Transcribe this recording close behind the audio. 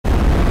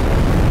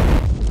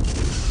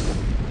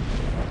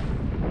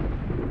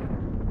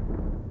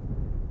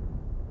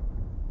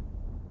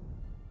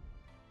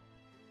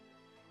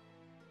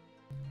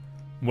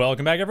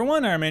Welcome back,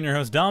 everyone. I remain your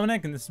host,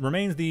 Dominic, and this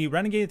remains the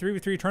Renegade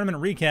 3v3 tournament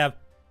recap.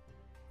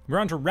 We're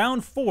on to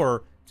round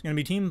 4. It's going to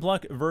be Team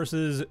Pluck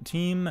versus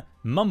Team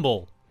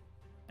Mumble.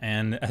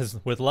 And as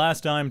with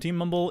last time, Team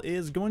Mumble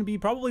is going to be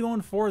probably going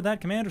for that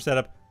commander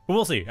setup. But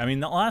we'll see. I mean,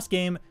 the last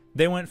game,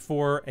 they went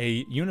for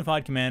a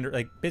unified commander,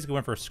 like, basically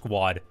went for a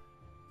squad.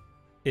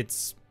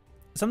 It's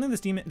something this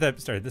team,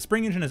 the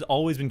Spring Engine has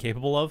always been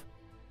capable of,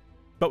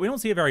 but we don't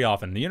see it very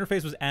often. The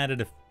interface was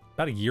added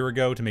about a year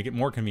ago to make it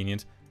more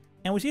convenient.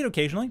 And we see it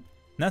occasionally, and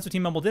that's what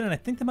Team Mumble did, and I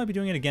think they might be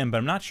doing it again, but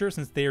I'm not sure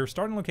since their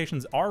starting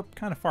locations are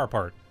kind of far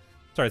apart.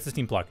 Sorry, it's this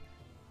Team Pluck.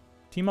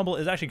 Team Mumble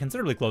is actually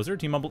considerably closer.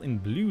 Team Mumble in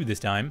blue this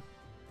time.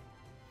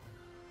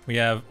 We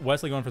have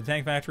Wesley going for the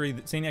Tank Factory,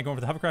 psaniac going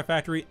for the Hovercraft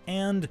Factory,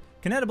 and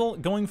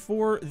Connetable going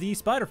for the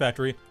Spider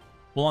Factory.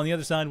 While on the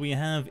other side, we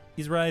have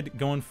izirayd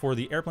going for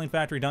the Airplane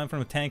Factory, DeinFreund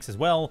with tanks as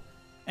well,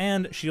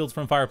 and shields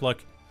from Firepluk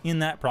in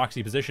that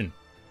proxy position.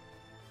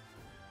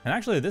 And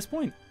actually, at this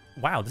point,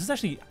 wow, this is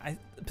actually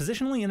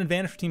positionally an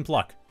advantage for Team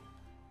Pluck.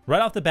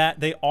 Right off the bat,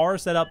 they are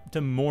set up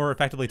to more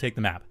effectively take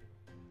the map.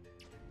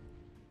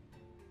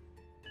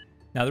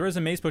 Now, there is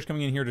a mace push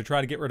coming in here to try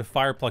to get rid of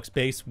Firepluk's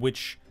base,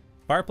 which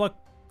Firepluk,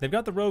 they've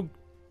got the rogue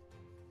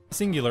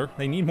singular.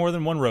 They need more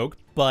than one rogue,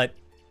 but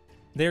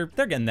they're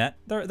getting that.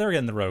 They're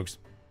getting the rogues.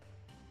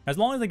 As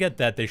long as they get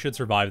that, they should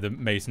survive the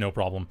mace, no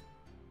problem.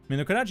 I mean,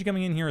 the Kodachi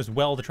coming in here as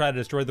well to try to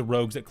destroy the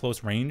rogues at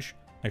close range.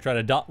 They try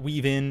to dot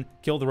weave in,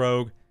 kill the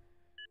rogue.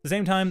 At the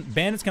same time,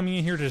 bandits coming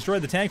in here to destroy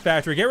the tank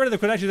factory, get rid of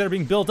the Kodachis that are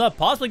being built up,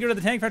 possibly get rid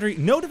of the tank factory.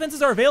 No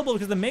defenses are available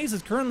because the mace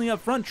is currently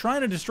up front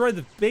trying to destroy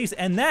the base,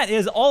 and that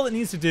is all it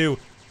needs to do.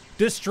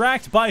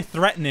 Distract by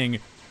threatening.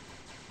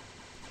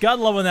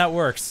 Gotta love when that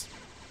works.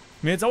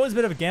 I mean, it's always a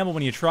bit of a gamble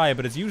when you try it,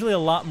 but it's usually a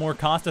lot more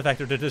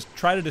cost-effective to just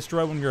try to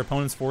destroy one of your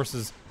opponent's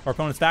forces or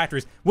opponent's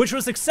factories, which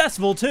was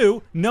successful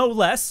too, no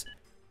less.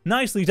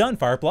 Nicely done,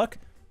 Firepluk.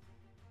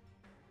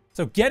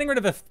 So getting rid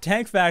of a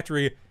tank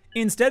factory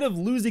instead of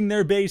losing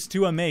their base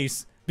to a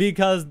mace,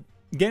 because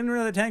getting rid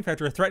of the tank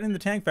factory or threatening the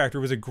tank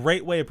factory was a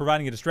great way of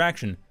providing a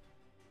distraction.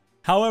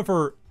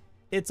 However,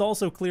 it's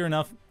also clear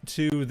enough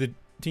to the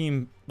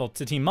team, well,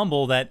 to Team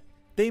Mumble, that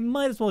they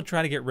might as well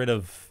try to get rid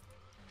of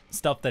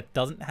stuff that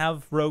doesn't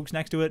have rogues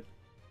next to it,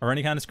 or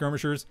any kind of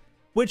skirmishers,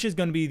 which is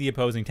going to be the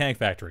opposing tank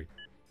factory.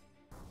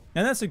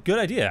 And that's a good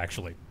idea,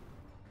 actually.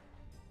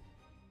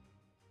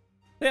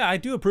 Yeah, I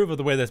do approve of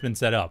the way that's been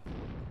set up.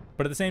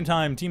 But at the same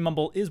time, Team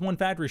Mumble is one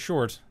factory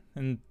short,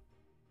 and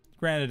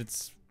granted,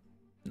 it's...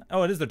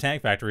 oh, it is their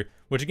tank factory,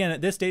 which again, at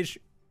this stage,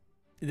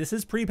 this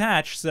is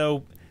pre-patch,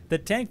 so the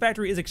tank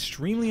factory is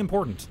extremely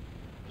important.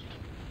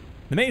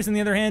 The mace, on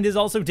the other hand, is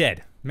also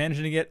dead,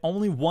 managing to get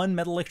only one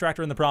metal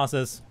extractor in the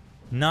process,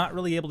 not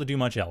really able to do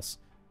much else.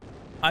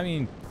 I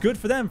mean, good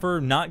for them for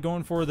not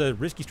going for the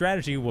risky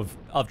strategy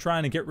of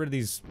trying to get rid of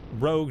these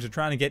rogues or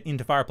trying to get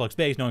into Firepluk's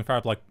base, knowing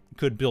Firepluk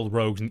could build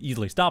rogues and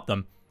easily stop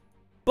them.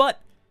 But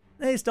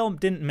they still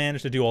didn't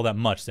manage to do all that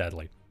much,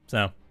 sadly.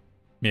 So,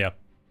 yeah.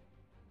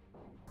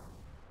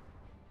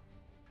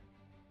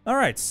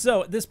 Alright,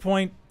 so at this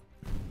point,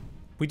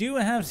 we do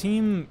have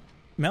Team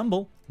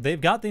Mumble.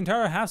 They've got the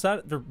entire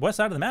the west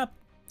side of the map,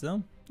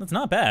 so that's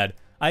not bad.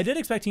 I did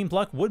expect Team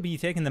Pluck would be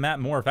taking the map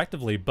more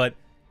effectively, but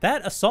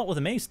that assault with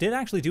a mace did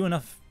actually do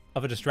enough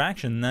of a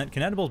distraction that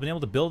Connetable's been able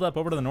to build up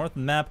over to the north of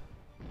the map,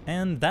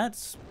 and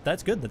that's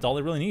good. That's all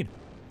they really need.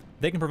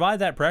 They can provide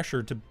that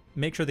pressure to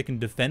make sure they can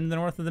defend the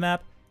north of the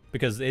map,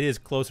 because it is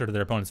closer to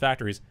their opponent's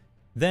factories.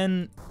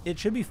 Then it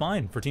should be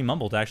fine for Team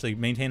Mumble to actually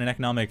maintain an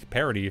economic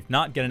parity, if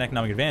not get an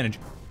economic advantage.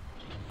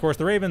 Of course,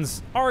 the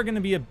Ravens are going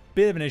to be a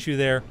bit of an issue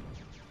there.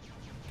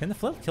 Can the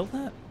flail kill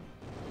that?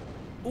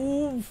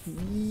 Ooh,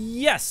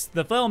 yes!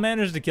 The flail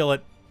managed to kill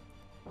it.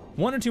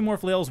 One or two more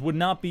flails would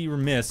not be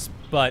remiss,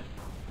 but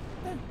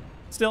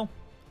still,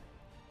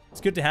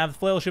 it's good to have. The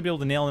flail should be able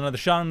to nail another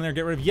shot in there,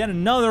 get rid of yet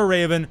another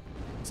Raven.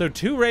 So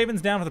 2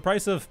 Ravens down for the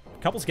price of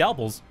a couple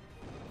scalpels.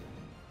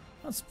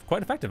 That's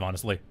quite effective,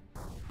 honestly.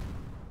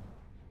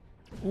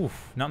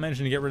 Oof, not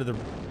managing to get rid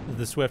of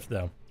the Swift,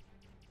 though.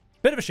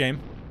 Bit of a shame.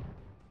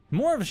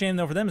 More of a shame,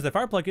 though, for them is that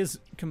Firepluk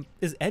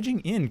is edging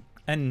in,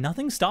 and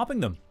nothing's stopping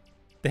them.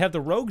 They have the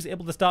rogues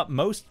able to stop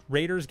most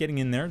raiders getting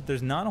in there.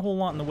 There's not a whole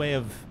lot in the way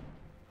of...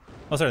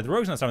 oh, sorry, the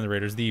rogues not stopping the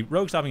raiders. The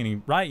rogues stopping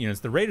any riot units.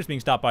 The raiders being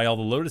stopped by all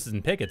the lotuses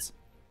and pickets.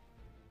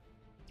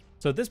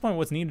 So at this point,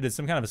 what's needed is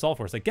some kind of assault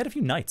force. Like, get a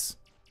few knights.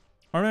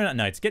 Or maybe not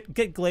knights.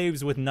 Get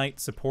glaives with knight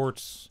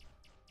supports.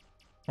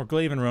 Or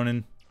glaive and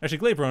Ronin. Actually,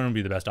 glaive Ronin would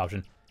be the best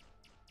option.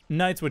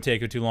 Knights would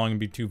take it too long and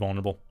be too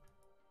vulnerable.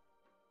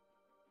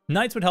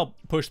 Knights would help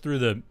push through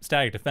the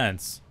static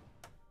defense.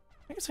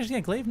 I guess actually,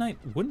 yeah, glaive knight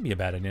wouldn't be a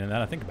bad idea now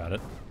that I think about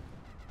it.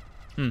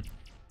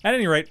 At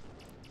any rate,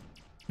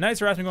 nice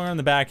harassment going on in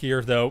the back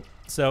here, though.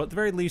 So at the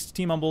very least,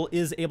 Team Mumble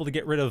is able to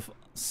get rid of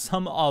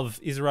some of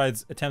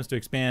izirayd's attempts to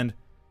expand.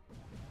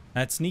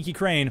 That sneaky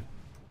crane.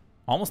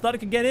 Almost thought it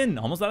could get in.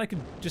 Almost thought I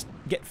could just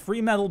get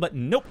free metal, but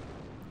nope.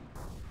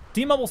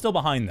 Team Mumble's still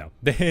behind, though.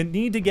 They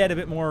need to get a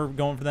bit more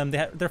going for them.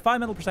 They're 5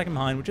 metal per second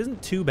behind, which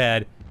isn't too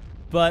bad,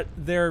 but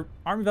their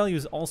army value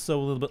is also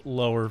a little bit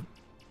lower.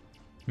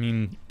 I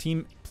mean,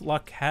 Team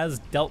Pluck has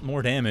dealt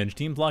more damage.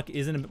 Team Pluck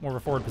is in a bit more of a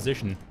forward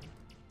position.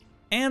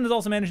 And is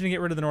also managing to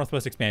get rid of the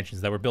northwest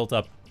expansions that were built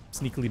up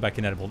sneakily by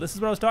Connetable. This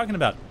is what I was talking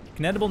about.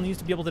 Connetable needs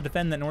to be able to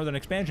defend that northern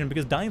expansion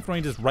because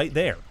DeinFreund is right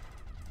there.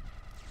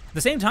 At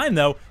the same time,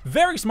 though,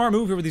 very smart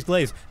move here with these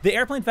glaives. The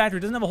airplane factory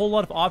doesn't have a whole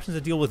lot of options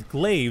to deal with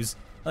glaives.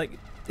 Like,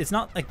 it's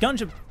not like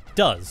gunship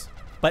does,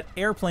 but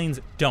airplanes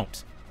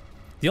don't.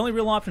 The only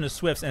real option is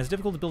Swifts, and it's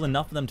difficult to build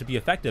enough of them to be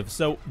effective.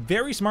 So,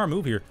 very smart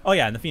move here. Oh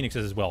yeah, and the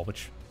Phoenixes as well,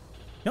 which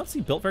you don't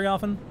see built very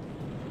often.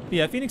 But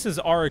yeah, Phoenixes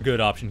are a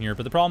good option here,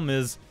 but the problem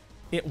is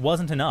it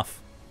wasn't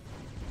enough.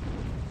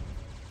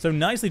 So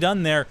nicely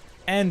done there.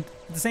 And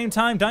at the same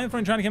time,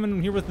 DeinFreund trying to come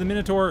in here with the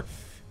Minotaur.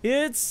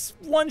 It's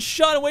one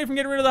shot away from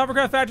getting rid of the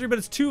Hovercraft factory, but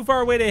it's too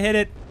far away to hit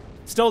it.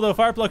 Still, though,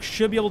 Firepluk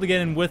should be able to get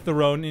in with the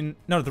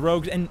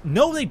rogues. And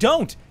no, they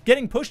don't!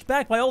 Getting pushed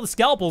back by all the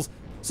scalpels.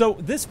 So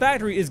this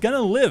factory is gonna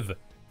live.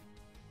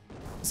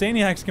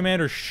 Psaniac's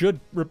commander should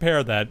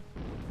repair that,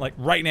 like,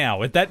 right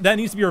now. That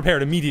needs to be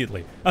repaired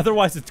immediately.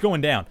 Otherwise, it's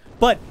going down.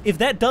 But if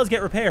that does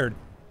get repaired,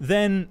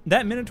 then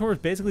that Minotaur is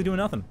basically doing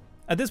nothing.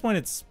 At this point,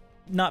 it's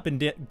not been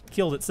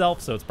killed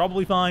itself, so it's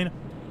probably fine.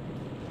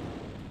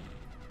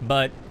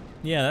 But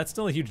yeah, that's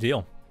still a huge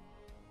deal.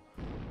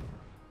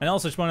 And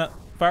also just want to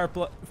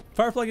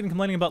Firepluk and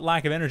complaining about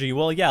lack of energy.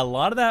 Well, yeah, a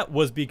lot of that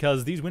was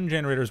because these wind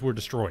generators were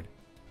destroyed.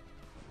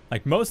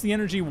 Like, most of the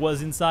energy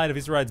was inside of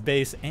izirayd's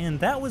base, and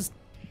that was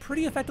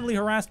pretty effectively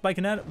harassed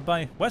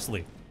by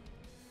Wesley.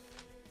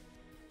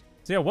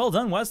 So yeah, well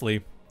done,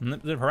 Wesley.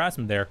 The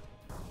harassment there.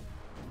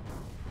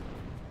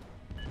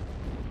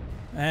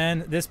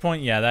 And at this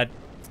point, yeah,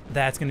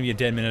 that's going to be a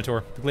dead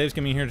Minotaur. The Glaive's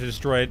coming here to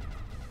destroy it.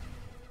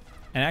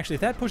 And actually,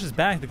 if that pushes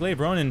back the Glaive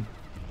Ronin,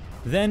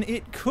 then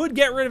it could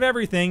get rid of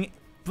everything,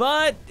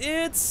 but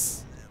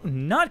it's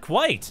not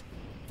quite.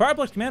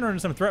 Firepluk's commander under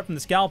some threat from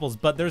the Scalpels,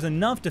 but there's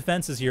enough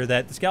defenses here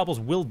that the Scalpels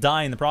will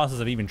die in the process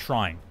of even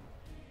trying.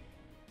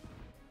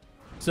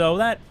 So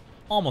that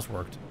almost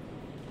worked.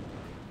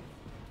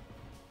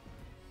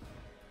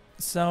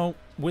 So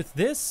with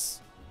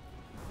this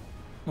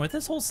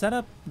whole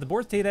setup, the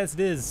board state as it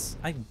is,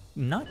 I'm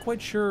not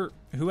quite sure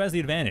who has the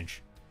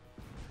advantage.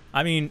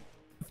 I mean,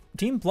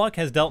 Team Pluck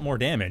has dealt more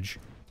damage.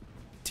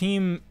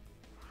 Team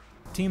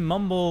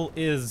Mumble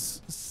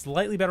is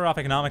slightly better off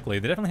economically.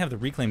 They definitely have the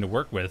reclaim to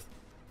work with.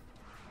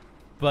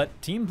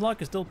 But Team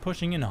Pluck is still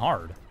pushing in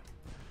hard.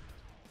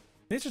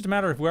 It's just a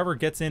matter of whoever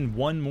gets in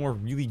one more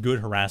really good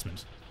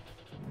harassment.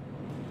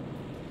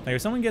 Like,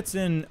 if someone gets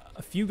in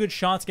a few good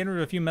shots, getting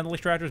rid of a few metal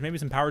extractors, maybe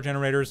some power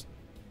generators,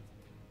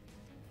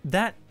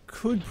 that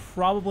could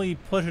probably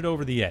push it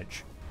over the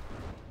edge.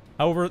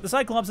 However, the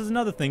Cyclops is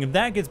another thing. If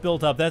that gets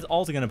built up, that's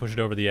also going to push it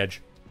over the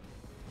edge.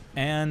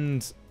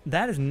 And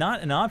that is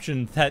not an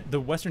option that the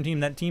Western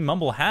team, that Team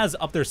Mumble, has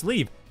up their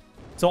sleeve.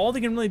 So all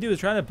they can really do is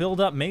try to build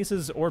up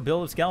maces or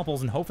build up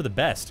scalpels and hope for the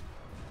best.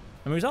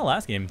 I mean, we saw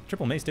last game,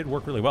 triple mace did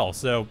work really well,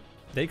 so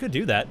they could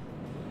do that.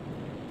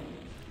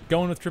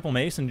 Go in with triple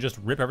mace and just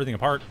rip everything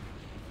apart.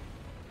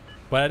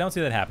 But I don't see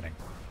that happening.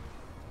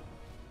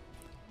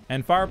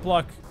 And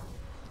Firepluk,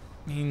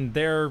 I mean,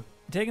 they're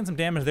taking some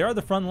damage. They are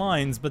the front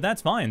lines, but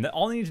that's fine.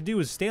 All they need to do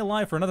is stay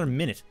alive for another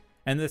minute.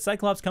 And the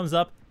Cyclops comes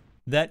up,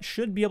 that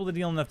should be able to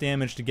deal enough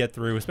damage to get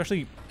through,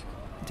 especially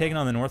taking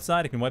on the north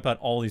side. It can wipe out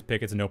all these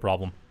pickets and no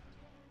problem.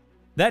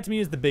 That, to me,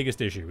 is the biggest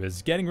issue,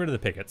 is getting rid of the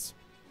pickets.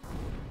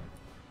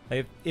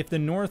 If the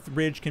north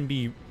ridge can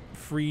be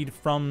freed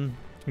from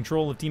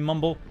control of Team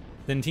Mumble,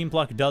 then Team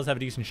Pluck does have a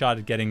decent shot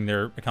at getting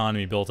their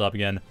economy built up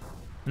again.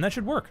 And that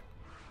should work.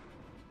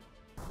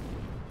 On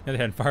the other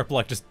hand,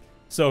 Firepluk just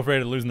so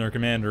afraid of losing their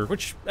commander,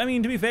 which, I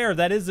mean, to be fair,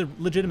 that is a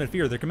legitimate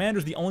fear. Their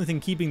commander's the only thing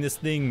keeping this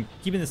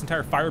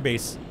entire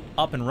firebase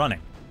up and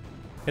running.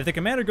 If the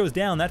commander goes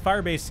down, that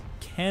firebase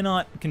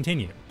cannot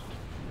continue.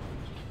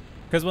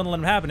 Because what'll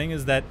end up happening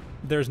is that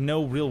there's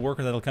no real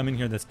worker that'll come in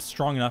here that's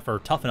strong enough or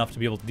tough enough to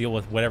be able to deal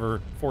with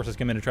whatever forces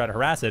come in to try to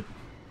harass it,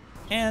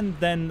 and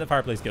then the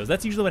fireplace goes.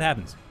 That's usually what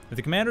happens. If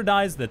the commander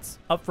dies that's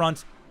up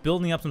front,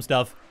 building up some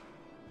stuff,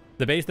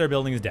 the base they're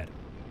building is dead.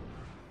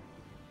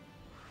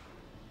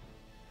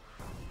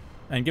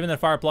 And given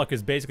that Firepluk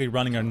is basically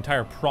running an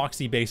entire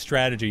proxy-based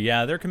strategy,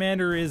 yeah, their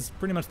commander is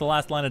pretty much the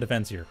last line of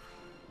defense here.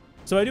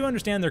 So I do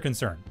understand their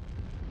concern.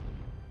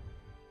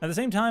 At the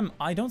same time,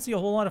 I don't see a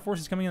whole lot of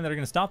forces coming in that are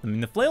going to stop them. I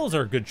mean, the flails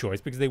are a good choice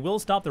because they will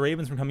stop the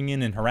ravens from coming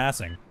in and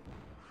harassing.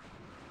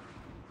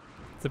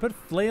 So put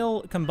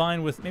flail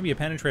combined with maybe a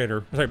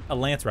penetrator, sorry, a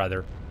lance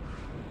rather,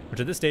 which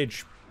at this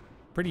stage,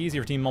 pretty easy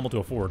for Team Mumble to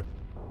afford.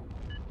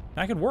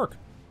 That could work. I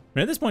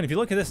mean, at this point, if you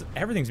look at this,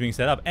 everything's being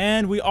set up,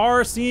 and we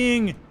are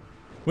seeing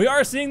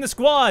the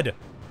squad.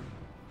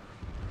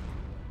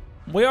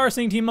 We are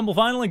seeing Team Mumble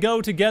finally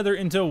go together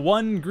into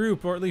one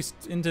group, or at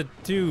least into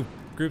two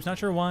groups. Not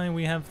sure why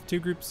we have two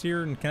groups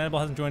here, and Connetable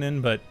hasn't joined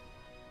in, but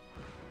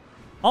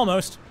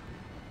almost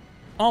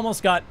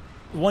got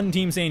one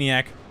Team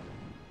psaniac.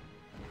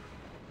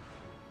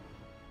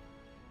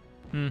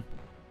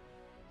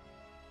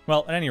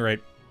 Well, at any rate,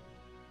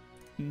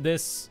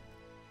 this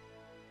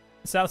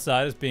south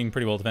side is being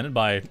pretty well defended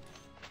by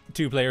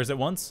two players at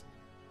once.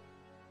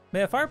 But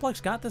yeah,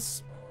 Firepluk's got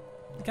this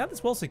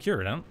well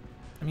secured. I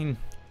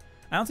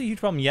don't see a huge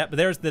problem yet, but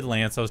there's the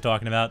Lance I was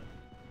talking about.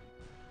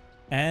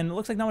 And it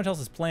looks like not much else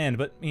is planned,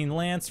 but I mean,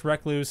 Lance,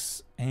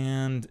 Recluse,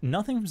 and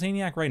nothing from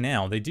Psaniac right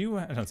now. They do,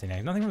 not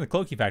Psaniac, nothing from the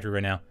Cloaky Factory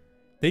right now.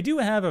 They do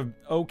have a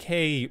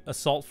okay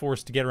assault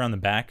force to get around the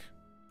back,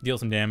 deal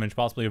some damage,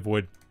 possibly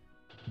avoid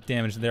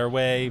damage their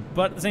way,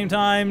 but at the same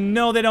time,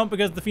 no, they don't,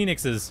 because of the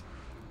Phoenixes.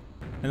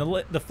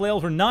 And the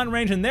flails were not in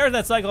range, and there's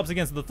that Cyclops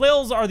against the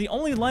flails are the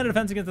only line of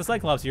defense against the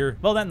Cyclops here.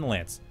 Well, that and the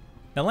Lance.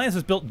 Now, Lance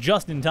was built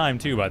just in time,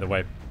 too, by the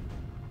way.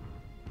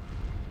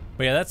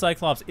 But yeah, that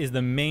Cyclops is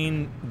the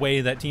main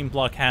way that Team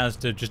Pluk has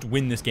to just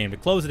win this game, to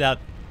close it out.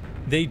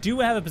 They do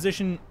have a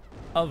position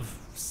of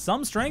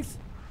some strength.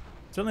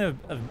 Certainly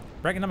a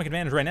economic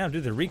advantage right now due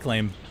to the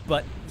reclaim.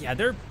 But yeah,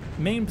 their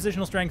main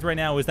positional strength right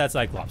now is that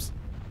Cyclops.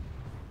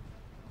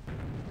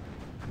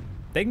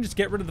 They can just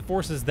get rid of the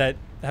forces that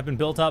have been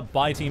built up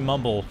by Team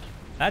Mumble.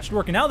 That should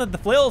work. And now that the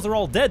flails are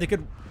all dead,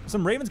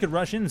 some Ravens could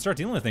rush in and start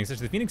dealing with things. Such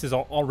as the Phoenix is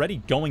already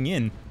going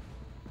in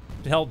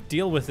to help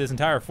deal with this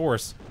entire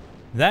force.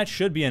 That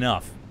should be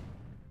enough.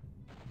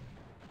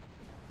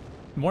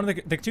 One of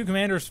the two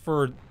commanders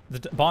for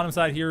the bottom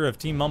side here of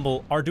Team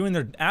Mumble are doing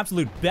their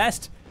absolute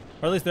best,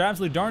 or at least their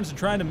absolute darndest, to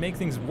trying to make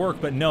things work,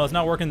 but no, it's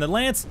not working. The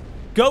Lance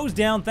goes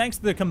down thanks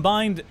to the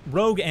combined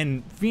Rogue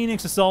and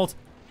Phoenix assault.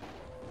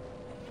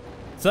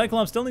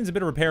 Cyclops still needs a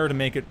bit of repair to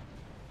make it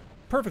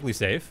perfectly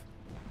safe,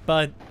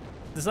 but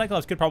the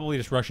Cyclops could probably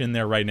just rush in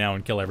there right now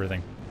and kill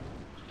everything.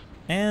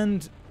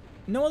 And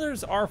no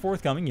others are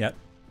forthcoming yet.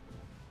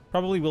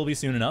 Probably will be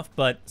soon enough,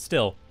 but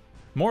still,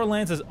 more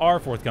Lances are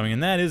forthcoming,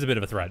 and that is a bit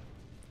of a threat.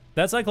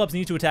 That Cyclops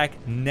needs to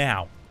attack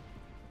now.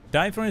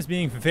 DeinFreund is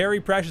being very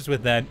precious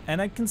with that,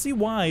 and I can see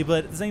why,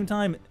 but at the same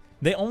time,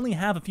 they only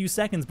have a few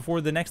seconds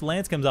before the next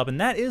Lance comes up, and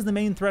that is the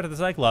main threat of the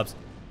Cyclops.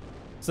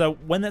 So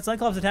when that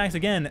Cyclops attacks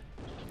again,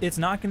 it's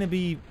not going to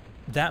be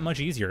that much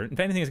easier. If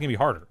anything, it's going to be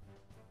harder.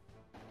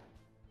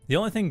 The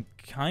only thing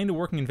kind of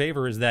working in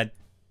favor is that,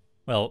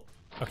 well,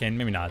 okay,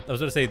 maybe not. I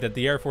was going to say that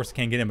the Air Force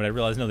can't get in, but I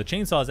realized, no, the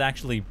chainsaw is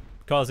actually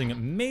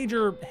causing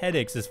major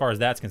headaches as far as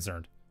that's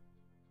concerned.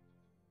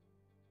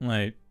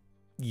 Like,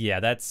 yeah,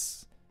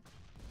 that's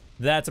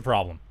a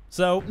problem.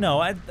 So, no,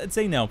 I'd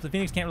say no. The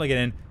Phoenix can't really get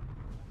in.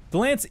 The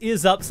Lance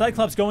is up.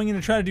 Cyclops going in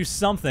to try to do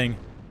something.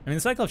 I mean,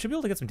 the Cyclops should be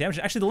able to get some damage.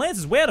 Actually, the Lance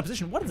is way out of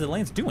position. What is the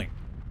Lance doing?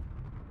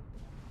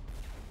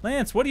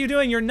 Lance, what are you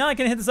doing? You're not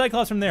going to hit the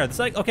Cyclops from there.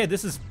 Okay,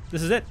 this is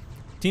it.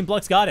 Team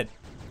Pluk's got it.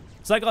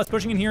 Cyclops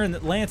pushing in here, and the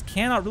Lance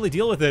cannot really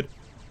deal with it.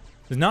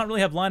 Does not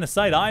really have line of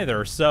sight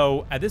either,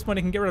 so at this point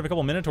it can get rid of a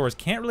couple Minotaurs.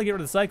 Can't really get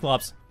rid of the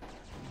Cyclops.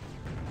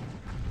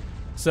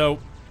 So,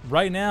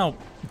 right now,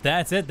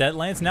 that's it. That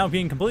Lance now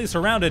being completely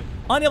surrounded,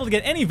 unable to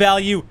get any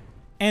value,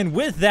 and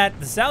with that,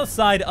 the south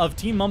side of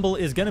Team Mumble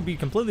is going to be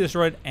completely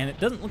destroyed, and it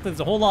doesn't look like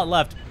there's a whole lot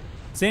left.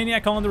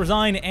 Psaniac calling to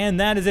resign, and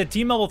that is it.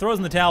 Team Mumble throws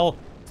in the towel,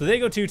 so they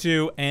go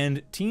 2-2,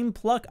 and Team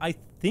Pluk, I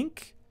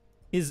think,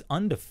 is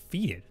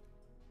undefeated.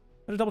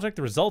 I have to double check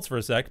the results for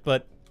a sec,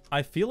 but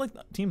I feel like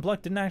Team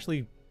Pluk didn't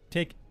actually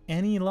take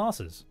any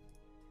losses.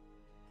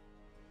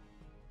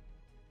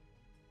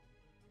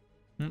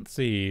 Let's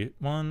see.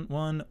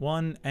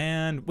 1-1-1,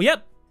 and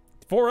yep,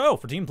 4-0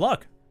 for Team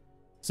Pluk.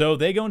 So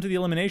they go into the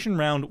elimination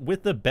round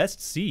with the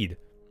best seed.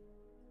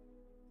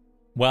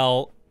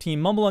 While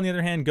Team Mumble, on the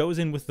other hand, goes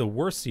in with the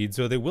worst seed,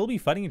 so they will be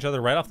fighting each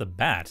other right off the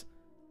bat.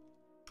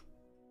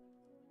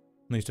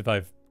 At least if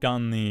I've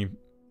gotten the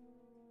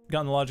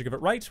logic of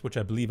it right, which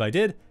I believe I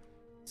did.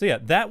 So yeah,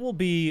 that will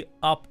be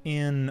up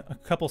in a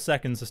couple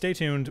seconds, so stay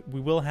tuned. We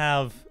will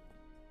have...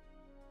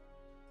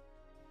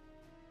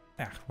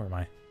 where am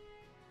I?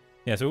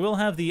 Yeah, so we will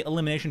have the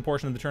elimination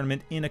portion of the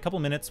tournament in a couple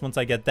minutes once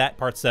I get that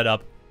part set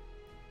up.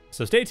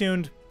 So stay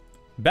tuned.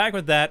 Back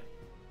with that.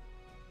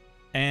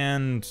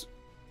 And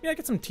yeah,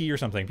 get some tea or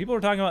something. People were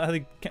talking about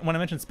how when I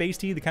mentioned space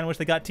tea, they kind of wish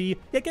they got tea.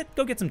 Yeah,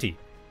 go get some tea.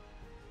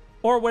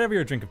 Or whatever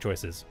your drink of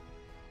choice is.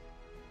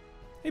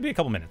 Maybe a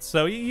couple minutes.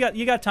 So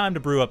you got time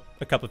to brew up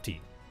a cup of tea.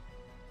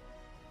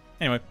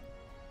 Anyway,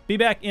 be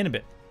back in a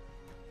bit.